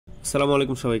আসসালামু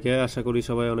আলাইকুম সবাইকে। আশা করি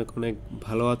সবাই অনেক অনেক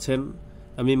ভালো আছেন।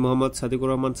 আমি মোহাম্মদ সাদিকুর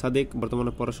রহমান সাদিক,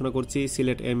 বর্তমানে পড়াশোনা করছি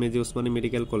সিলেট এমএজি ওসমানী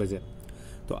মেডিকেল কলেজে।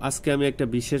 তো আজকে আমি একটা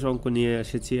বিশেষ অঙ্ক নিয়ে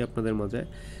এসেছি আপনাদের মাঝে।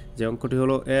 যে অঙ্কটি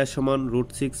হলো এ সমান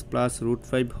 √6 প্লাস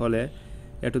 √5 হলে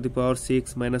a⁻6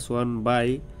 - 1 বাই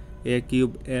a³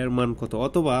 এর মান কত?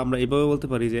 অথবা আমরা এভাবে বলতে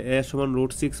পারি যে এ সমান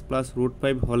 √6 প্লাস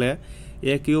 √5 হলে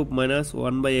a³ -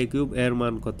 1 বাই a³ এর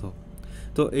মান কত?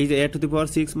 তো এই যে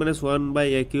a⁻6 - 1 বাই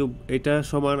a³ এটা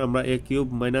সমান আমরা a³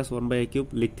 - 1 বাই a³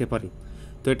 লিখতে পারি।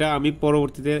 তো এটা আমি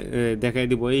পরবর্তীতে দেখাই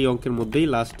দিব এই অঙ্কের মধ্যেই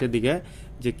লাস্টের দিকে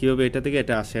যে কীভাবে এটা থেকে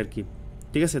এটা আসে আর কি।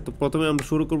 ঠিক আছে, তো প্রথমে আমরা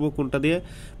শুরু করব কোনটা দিয়ে?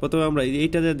 প্রথমে আমরা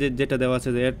এইটা যেটা দেওয়া আছে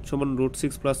যে এর সমান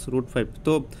 √6 প্লাস √5।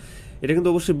 তো এটা কিন্তু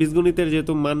অবশ্যই বীজগণিতের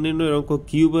যেহেতু মান নির্ণয়ের অঙ্ক,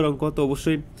 কিউবের অঙ্ক, তো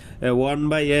অবশ্যই 1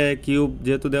 বাই a³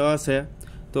 যেহেতু দেওয়া আছে,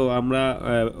 তো আমরা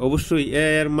অবশ্যই এ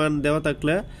এর মান দেওয়া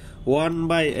থাকলে 1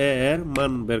 বাই এ এর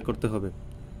মান বের করতে হবে।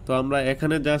 তো আমরা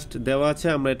এখানে জাস্ট দেওয়া আছে,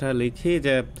 আমরা এটা লিখি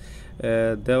যে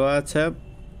দেওয়া আছে।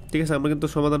 ঠিক আছে, আমরা কিন্তু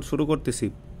সমাধান শুরু করতেছি।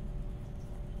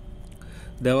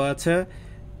 দেওয়া আছে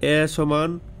এ সমান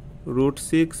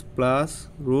 √6 প্লাস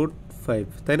 √5,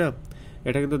 তাই না?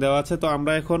 এটা কিন্তু দেওয়া আছে। তো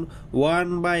আমরা এখন 1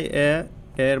 বাই এ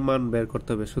এর মান বের করতে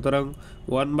হবে। সুতরাং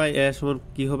 1 বাই এ সমান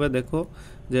কি হবে? দেখো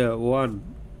যে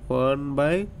 1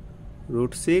 বাই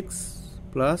 √6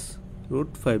 প্লাস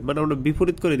 √5, মানে আমরা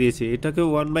বিপরীত করে দিয়েছি, এটাকেও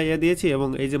 1 বাই এ দিয়েছি এবং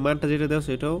এই যে মানটা যেটা দেওয়া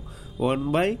আছে এটাও 1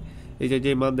 বাই এই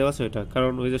যে মান দেওয়া আছে এটা,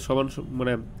 কারণ ওই যে সমান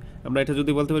মানে আমরা এটা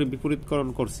যদি বলতে পারি বিপরীতকরণ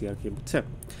করছি আর কি, বুঝছেন?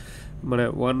 মানে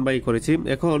 1 বাই করেছি।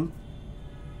 এখন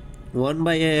 1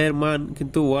 বাই এ এর মান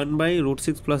কিন্তু 1 বাই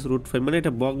 √6 প্লাস √5, মানে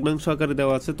এটা ভগ্নাংশ আকারে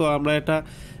দেওয়া আছে। তো আমরা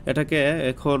এটাকে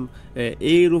এখন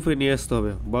এই রূপে নিয়ে আসতে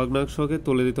হবে, ভগ্নাংশকে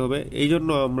তুলে দিতে হবে। এই জন্য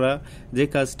আমরা যে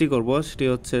কাজটি করব সেটি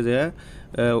হচ্ছে যে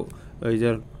ওই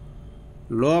যে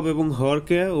লব এবং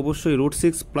হরকে অবশ্যই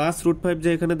 √6 প্লাস √5 যে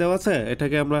এখানে দেওয়া আছে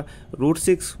এটাকে আমরা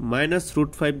 √6 মাইনাস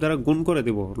 √5 দ্বারা গুণ করে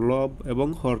দিব লব এবং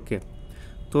হরকে।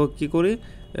 তো কি করি,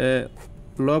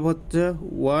 লব হচ্ছে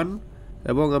 1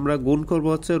 এবং আমরা গুণ করব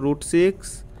হচ্ছে √6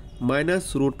 মাইনাস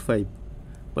 √5,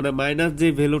 মানে মাইনাস যে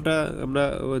ভ্যালুটা আমরা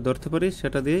ধরতে পারি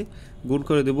সেটা দিয়ে গুণ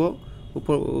করে দেব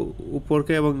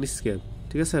উপরকে এবং নিচকে।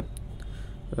 ঠিক আছে,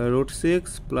 √6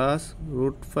 প্লাস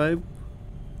 √5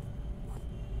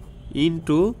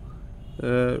 ইন্টু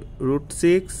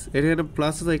 √6, এখানে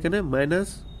প্লাস আছে, এখানে মাইনাস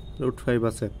 √5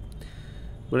 আছে,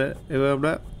 মানে এবার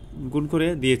আমরা গুণ করে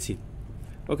দিয়েছি।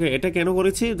 ওকে, এটা কেন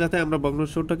করেছি? যাতে আমরা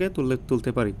ভগ্নাংশটাকে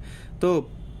তুলতে পারি। তো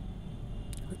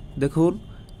দেখুন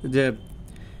যে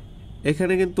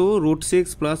এখানে কিন্তু √6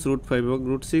 প্লাস √5 এবং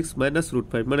 √6 মাইনাস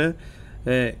 √5, মানে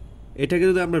এটাকে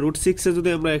যদি আমরা √6 এ যদি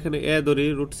আমরা এখানে এ ধরি,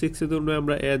 √6 এ যদি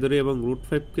আমরা এ ধরি এবং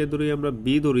 √5 কে ধরি আমরা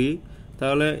বি ধরি,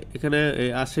 তাহলে এখানে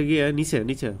আসে গিয়ে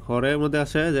নিচে হরের মধ্যে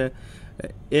আসে যে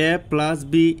এ প্লাস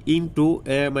বি ইন্টু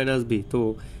এ মাইনাস বি। তো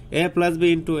এ প্লাস বি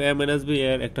ইন্টু এ মাইনাস বি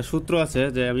এর একটা সূত্র আছে,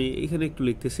 যে আমি এখানে একটু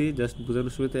লিখতেছি জাস্ট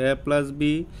বোঝানোর সুবিধা। এ প্লাস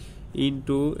বি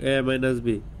ইন্টু এ মাইনাস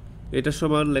বি, এটা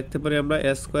সমান লিখতে পারি আমরা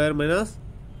এ স্কোয়ার মাইনাস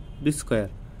বি স্কোয়ার।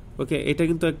 ওকে, এটা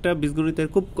কিন্তু একটা বীজগণিতের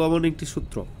খুব কমন একটি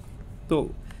সূত্র। তো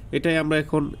এটাই আমরা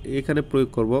এখন এখানে প্রয়োগ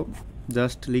করব।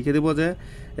 জাস্ট লিখে দেবো যে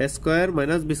এ স্কোয়ার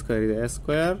মাইনাস বি স্কোয়ার, এ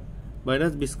স্কোয়ার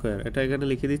মাইনাস বি স্কোয়ার, এটা এখানে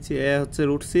লিখে দিচ্ছি। এ হচ্ছে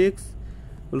 √6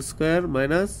 হোল স্কোয়ার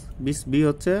মাইনাস বি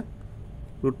হচ্ছে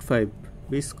 √5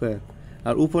 বি স্কোয়ার,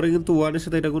 আর উপরে কিন্তু 1 এর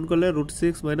সাথে এটা গুণ করলে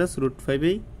 √6 মাইনাস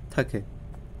 √5ই থাকে।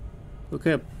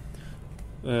 ওকে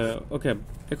ওকে,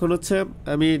 এখন হচ্ছে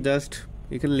আমি জাস্ট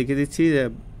এখানে লিখে দিচ্ছি যে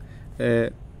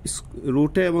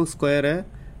রুটে এবং স্কোয়ারে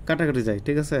কাটাকাটি যায়।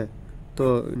 ঠিক আছে, তো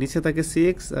নিচে থাকে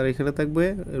 6 আর এখানে থাকবে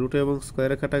রুটে এবং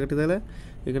স্কোয়ারে কাটাকাটি দিলে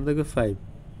এখানে থাকবে 5।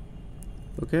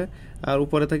 ওকে, আর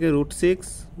উপরে থাকে √6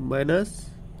 মাইনাস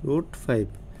 √5,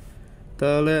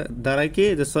 তাহলে দাঁড়ায় কি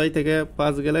যে 6 থেকে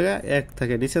 5 গেলে 1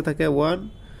 থাকে, নিচে থাকে 1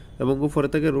 এবং উপরে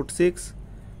থাকে √6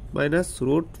 মাইনাস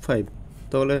 √5।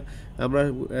 তাহলে আমরা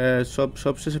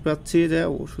সবশেষে পাচ্ছি যে,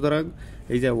 সুতরাং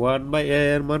এই যে 1 বাই এ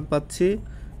এর মান পাচ্ছি,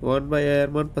 1 বাই এ এর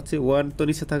মান পাচ্ছি 1, তো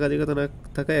নিচে থাকা জায়গাতে না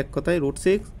থাকা এক কথায়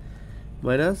 √6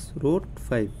 মাইনাস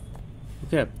 √5।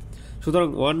 ওকে, সুতরাং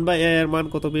 1 বাই এ এর মান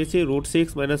কত পেয়েছি? √6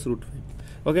 মাইনাস √5।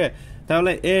 ওকে,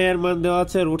 তাহলে এ এর মান দেওয়া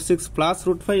আছে √6 প্লাস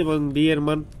 √5 এবং বি এর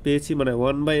মান পেয়েছি, মানে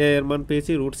 1 বাই এ এর মান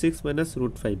পেয়েছি √6 মাইনাস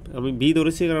 √5। আমি বি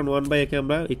ধরেছি কারণ 1 বাই এ কে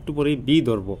আমরা একটু পরেই বি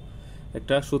ধরবো,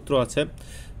 একটা সূত্র আছে।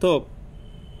 তো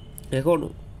এখন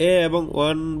এ এবং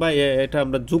 1 বাই এ এটা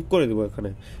আমরা যোগ করে দেবো এখানে,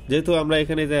 যেহেতু আমরা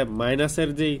এখানে যে মাইনাসের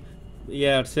যেই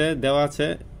আছে দেওয়া আছে,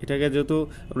 এটাকে যেহেতু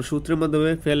আমরা সূত্রের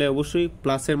মাধ্যমে ফেলে অবশ্যই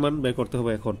প্লাসের মান বের করতে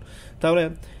হবে এখন। তাহলে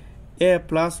এ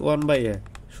প্লাস 1 বাই এ,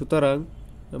 সুতরাং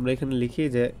আমরা এখানে লিখি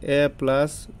যে এ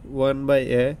প্লাস 1 বাই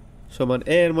এ সমান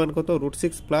এ এর মান কত?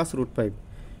 √6 প্লাস √5,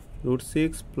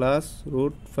 √6 প্লাস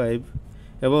 √5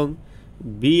 এবং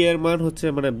বি এর মান হচ্ছে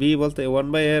মানে বি বলতে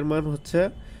 1/a এর মান হচ্ছে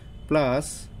প্লাস,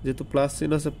 যেহেতু প্লাস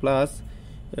চিহ্ন আছে প্লাস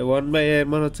 1/a এর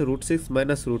মান হচ্ছে √6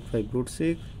 মাইনাস √5,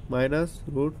 √6 মাইনাস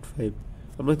 √5।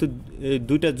 আমরা কিন্তু এই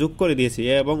দুইটা যোগ করে দিয়েছি,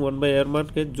 এ এবং 1/a এর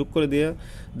মানকে যোগ করে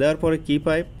দেওয়ার পরে কি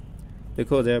পাই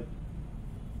দেখো যে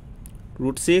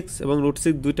 √6 এবং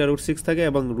 √6 দুইটা √6 থাকে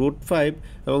এবং √5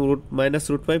 এবং মাইনাস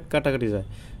 √5 কাটাকাটি যায়,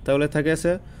 তাহলে থাকে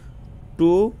আছে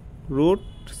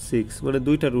 2√6 মানে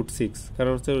দুইটা √6,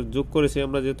 কারণ হচ্ছে যোগ করেছি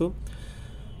আমরা যেহেতু।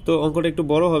 তো অঙ্কটা একটু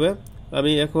বড় হবে।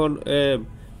 আমি এখন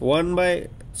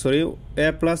a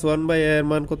প্লাস 1/a এর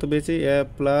মান কত পেয়েছি, a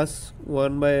প্লাস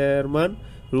 1/a এর মান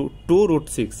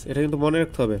 2√6। এটা কিন্তু মনে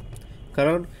রাখতে হবে,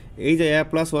 কারণ এই যে a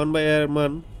প্লাস 1/a এর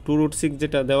মান 2√6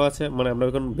 যেটা দেওয়া আছে মানে আমরা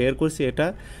এখন বের করছি, এটা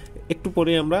একটু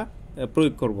পরে আমরা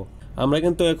প্রয়োগ করব। আমরা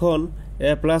কিন্তু এখন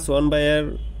a প্লাস 1/a এর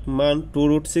মান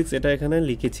 2√6 এটা এখানে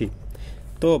লিখেছি।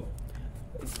 তো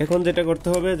এখন যেটা করতে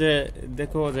হবে যে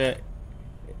দেখো যে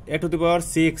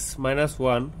a⁻6 মাইনাস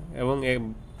 1 এবং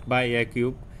a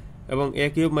কিউব এবং a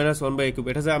cube minus 1/a cube,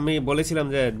 এটা যে আমি বলেছিলাম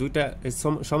যে দুইটা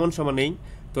সমান সমান নেই,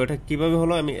 তো এটা কিভাবে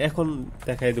হলো আমি এখন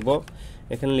দেখাই দেব।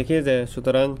 এখানে লিখি যে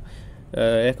সুতরাং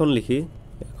এখন লিখি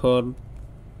এখন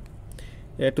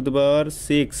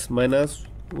a⁻6 মাইনাস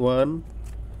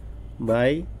 1/a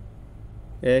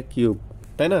কিউব,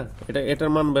 তাই না? এটার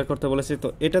মান বের করতে বলেছি। তো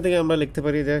এটা থেকে আমরা লিখতে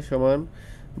পারি যে সমান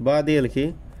বা দিয়ে লিখি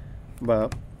বা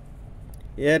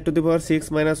a⁻6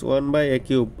 মাইনাস 1/a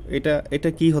কিউব, এটা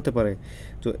কি হতে পারে?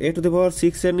 তো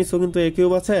a⁻6 এর নিচেও কিন্তু a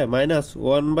কিউব আছে, মাইনাস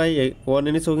 1/1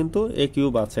 এর নিচেও কিন্তু a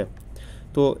কিউব আছে।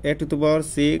 তো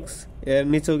a⁻6 এর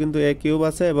নিচেও কিন্তু a কিউব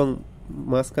আছে এবং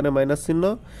মাঝখানে মাইনাস চিহ্ন,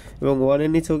 এবং 1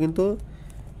 এর নিচেও কিন্তু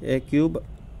a কিউব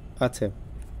আছে।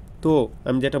 তো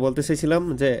আমি যেটা বলতে চাইছিলাম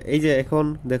যে এই যে এখন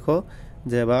দেখো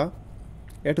যে বা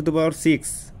a⁻6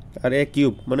 আর a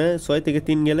কিউব মানে 6 থেকে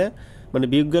 3 গেলে মানে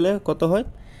বিয়োগ গেলে কত হয়,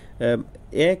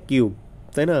 a কিউব,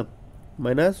 তাই না,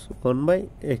 মাইনাস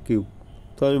 1/a কিউব।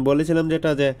 তো আমি বলেছিলাম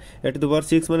যেটা যে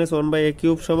a⁻6 মাইনাস 1/a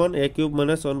কিউব সমান a cube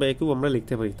minus 1/a cube আমরা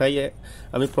লিখতে পারি। তাই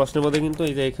আমি প্রশ্নের মধ্যে কিন্তু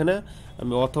এই যে এখানে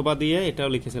আমি অথবা দিয়ে এটাও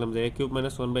লিখেছিলাম যে a cube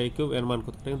minus 1/a cube এর মান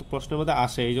কত, এটা কিন্তু প্রশ্নের মধ্যে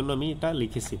আসে, এই জন্য আমি এটা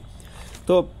লিখেছি।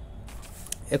 তো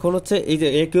এখন হচ্ছে এই যে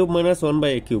a cube minus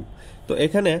 1/a cube, তো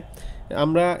এখানে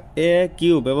আমরা a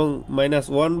কিউব এবং মাইনাস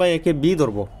 1/a কে b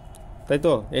ধরবো, তাই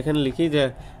তো এখানে লিখি যে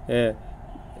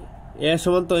a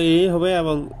সমান তো এই হবে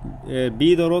এবং b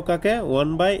ধরো কাকে,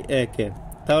 1/a কে।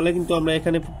 তাহলে কিন্তু আমরা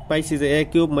এখানে পাইছি যে a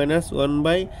কিউব মাইনাস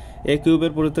 1/a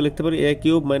কিউবের পরিবর্তে লিখতে পারি a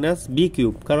cube minus b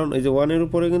cube, কারণ এই যে 1 এর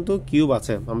উপরে কিন্তু কিউব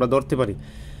আছে আমরা ধরতে পারি,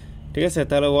 ঠিক আছে?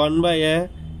 তাহলে 1/a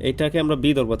এইটাকে আমরা b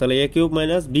ধরবো, তাহলে a cube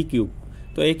minus b cube.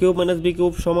 তো a cube minus b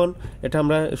cube সমান এটা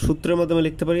আমরা সূত্রের মাধ্যমে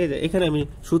লিখতে পারি, যে এখানে আমি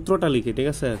সূত্রটা লিখি, ঠিক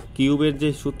আছে? কিউবের যে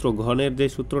সূত্র, ঘনের যে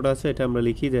সূত্রটা আছে এটা আমরা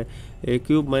লিখি যে a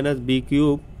cube minus b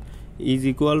cube is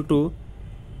equal to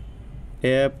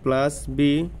a plus b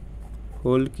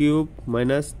whole cube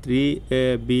minus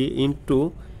 3ab into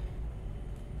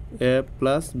a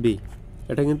plus b।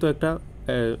 এটা কিন্তু একটা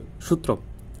সূত্র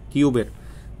কিউবের।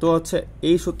 তো হচ্ছে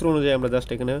এই সূত্র অনুযায়ী আমরা জাস্ট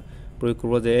এখানে প্রয়োগ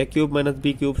করবো যে a cube minus b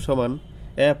cube সমান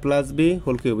a plus b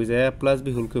whole cube, যে a plus b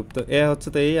whole cube. তো a হচ্ছে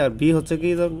তো এই, আর b হচ্ছে কি,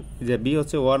 যে b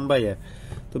হচ্ছে 1/a,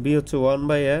 তো b হচ্ছে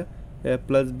 1/a a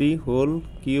plus b whole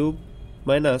cube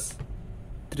minus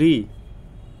 3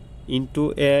 into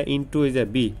a into এই যে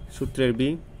b সূত্রের b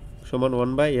সমান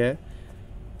 1/a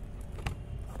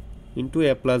into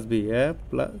a plus b, a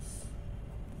plus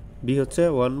b হচ্ছে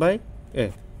 1/a।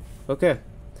 ওকে,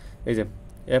 এই যে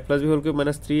a plus b whole cube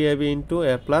minus 3ab into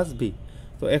a plus b।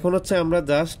 তো এখন হচ্ছে আমরা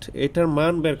জাস্ট এটার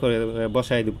মান বের করে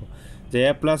বসাই দেব, যে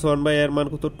a প্লাস 1/a এর মান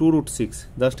কত, 2√6।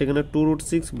 জাস্ট এখানে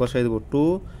 2√6 বসাই দেব,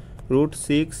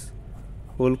 2√6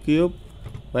 হোল কিউব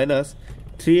মাইনাস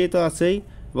 3 তো আছেই,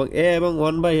 এবং a এবং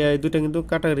 1/a এই দুটো কিন্তু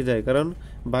কাটাকাটি যায়, কারণ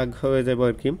ভাগ হয়ে যাবে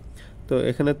আর কি। তো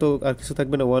এখানে তো আর কিছু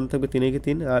থাকবে না, 1 থাকবে, 3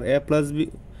 3, আর a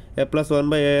প্লাস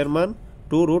 1/a এর মান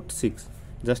 2√6,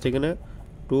 জাস্ট এখানে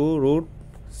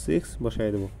 2√6 বসাই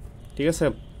দেব, ঠিক আছে?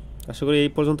 আশা করি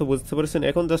এই পর্যন্ত বুঝতে পেরেছেন।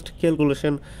 এখন জাস্ট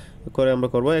ক্যালকুলেশন করে আমরা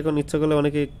করবো। এখন ইচ্ছা করলে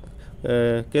অনেকে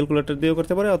ক্যালকুলেটর দিয়েও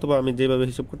করতে পারে, অথবা আমি যেভাবে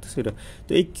হিসাব করতেছি এটা।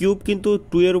 তো এই কিউব কিন্তু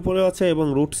 2 এর উপরেও আছে এবং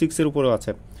 √6 এর উপরেও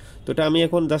আছে। তো এটা আমি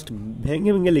এখন জাস্ট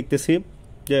ভেঙে ভেঙে লিখতেছি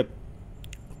যে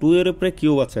 2 এর উপরে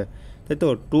কিউব আছে, তাই তো,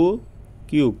 2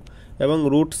 কিউব, এবং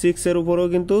 √6 এর উপরেও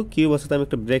কিন্তু কিউব আছে। তো আমি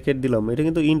একটা ব্র্যাকেট দিলাম, এটা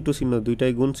কিন্তু ইনটু চিহ্ন,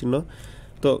 দুইটাই গুণ চিহ্ন।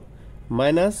 তো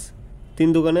মাইনাস 3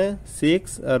 দুগুণে 6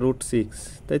 আর √6,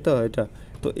 তাই তো এটা।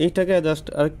 তো এইটাকে জাস্ট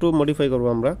আরেকটু মডিফাই করবো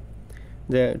আমরা,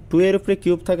 যে 2 এর উপরে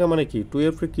কিউব থাকা মানে কি, 2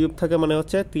 এর উপরে কিউব থাকা মানে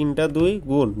হচ্ছে 3টা 2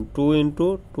 গুণ 2 ইন্টু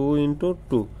 2 ইন্টু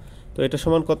 2। তো এটা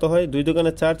সমান কত হয়, 2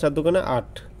 দুগুণে 4, 4 দুগুণে 8,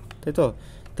 তাই তো।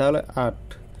 তাহলে 8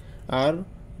 আর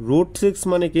রুট 6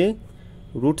 মানে কি,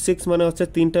 রুট 6 মানে হচ্ছে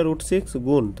 3টা রুট 6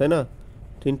 গুণ, তাই না,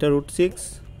 3টা রুট 6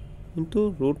 ইন্টু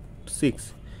রুট 6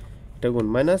 এটা গুণ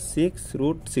মাইনাস 6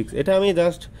 রুট 6। এটা আমি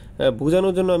জাস্ট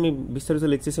বোঝানোর জন্য আমি বিস্তারিত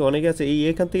লিখতেছি, অনেকে আছে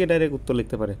এখান থেকে ডাইরেক্ট উত্তর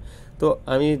লিখতে পারে, তো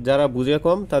আমি যারা বুঝে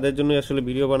কম তাদের জন্যই আসলে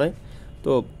ভিডিও বানাই।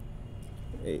 তো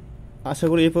আশা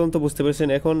করি এই পর্যন্ত বুঝতে পেরেছেন।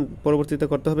 এখন পরবর্তীতে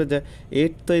করতে হবে যে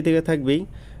 8 তো এই দিকে থাকবেই,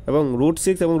 এবং রুট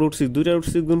 6 এবং রুট 6 দুইটা রুট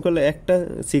 6 গুণ করলে একটা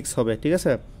 6 হবে, ঠিক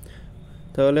আছে।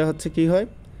 তাহলে হচ্ছে কি হয়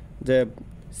যে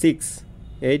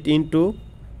 8 ইন্টু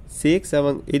 6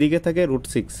 এবং এদিকে থাকে রুট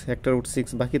 6, একটা রুট 6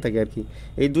 বাকি থাকে আর কি।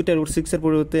 এই দুইটা রুট 6 এর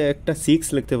পরিবর্তে একটা 6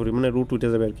 লিখতে পারি, মানে রুট উঠে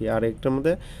যাবে আর কি, আর একটার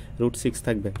মধ্যে রুট 6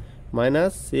 থাকবে,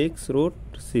 মাইনাস 6 রুট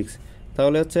 6।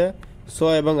 তাহলে হচ্ছে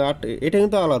 6 এবং 8 এটা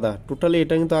কিন্তু আলাদা, টোটালি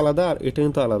এটা কিন্তু আলাদা আর এটা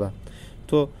কিন্তু আলাদা।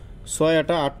 তো 6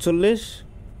 8 48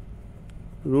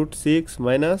 রুট 6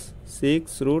 মাইনাস 6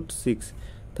 রুট 6।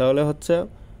 তাহলে হচ্ছে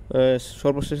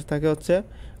সর্বশেষে থাকে হচ্ছে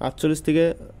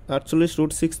 48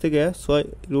 রুট 6 থেকে 6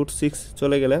 রুট 6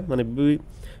 চলে গেলে মানে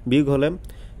বিয়োগ হলে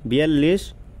 42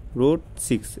 রুট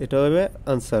 6, এটা হবে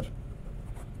আনসার।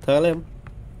 তাহলে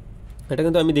এটা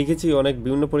কিন্তু আমি দেখেছি অনেক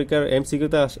বিভিন্ন পরীক্ষার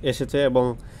এমসিকিউতে এসেছে এবং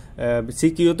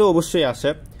সিকিউতে অবশ্যই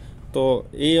আসে। তো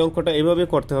এই অঙ্কটা এইভাবে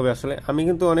করতে হবে আসলে। আমি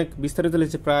কিন্তু অনেক বিস্তারিত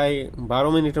লিখেছি, প্রায় 12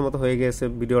 মিনিটের মতো হয়ে গেছে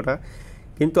ভিডিওটা,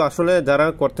 কিন্তু আসলে যারা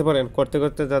করতে পারেন, করতে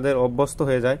করতে যাদের অভ্যস্ত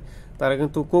হয়ে যায় তারা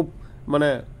কিন্তু খুব মানে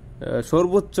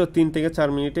সর্বোচ্চ 3 থেকে 4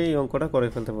 মিনিটে এই অঙ্কটা করে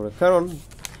ফেলতে পারে। কারণ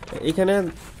এখানে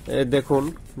দেখুন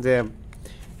যে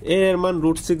এ এর মান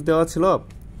রুট 6 দেওয়া ছিল,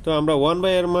 তো আমরা 1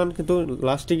 এর মান কিন্তু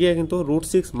লাস্টে গিয়ে কিন্তু রুট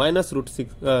 6 মাইনাস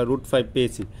রুট 5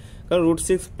 পেয়েছি, কারণ রুট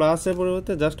 6 প্লাসের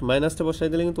পরিবর্তে জাস্ট মাইনাসটা বসাই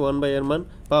দিলে কিন্তু 1 এর মান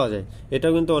পাওয়া যায়।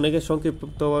 এটাও কিন্তু অনেকে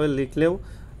সংক্ষিপ্তভাবে লিখলেও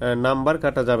নাম্বার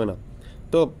কাটা যাবে না।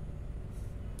 তো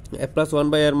প্লাস 1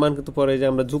 এর মান কিন্তু পরে যে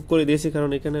আমরা যোগ করে দিয়েছি, কারণ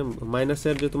এখানে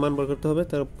মাইনাসের যেহেতু মান বের করতে হবে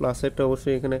তার প্লাসেরটা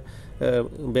অবশ্যই এখানে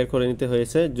বের করে নিতে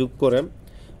হয়েছে, যোগ করে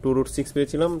 2 রুট 6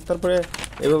 পেয়েছিলাম। তারপরে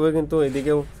এভাবে কিন্তু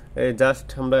এদিকেও জাস্ট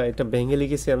আমরা এটা ভেঙে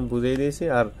লিখেছি, আমি বুঝিয়ে দিয়েছি।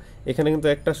 আর এখানে কিন্তু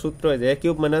একটা সূত্র আছে a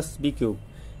cube minus B cube,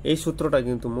 এই সূত্রটা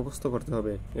কিন্তু মুখস্থ করতে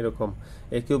হবে এরকম,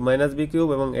 a cube minus B cube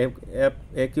এবং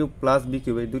a cube plus B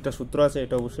cube, এই দুইটা সূত্র আছে,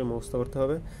 এটা অবশ্যই মুখস্থ করতে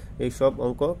হবে এই সব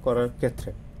অঙ্ক করার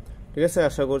ক্ষেত্রে। ঠিক আছে,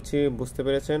 আশা করছি বুঝতে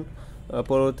পেরেছেন।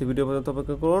 পরবর্তী ভিডিও পর্যন্ত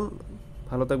অপেক্ষা করুন।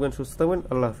 ভালো থাকবেন, সুস্থ থাকবেন,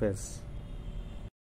 আল্লাহ হাফেজ।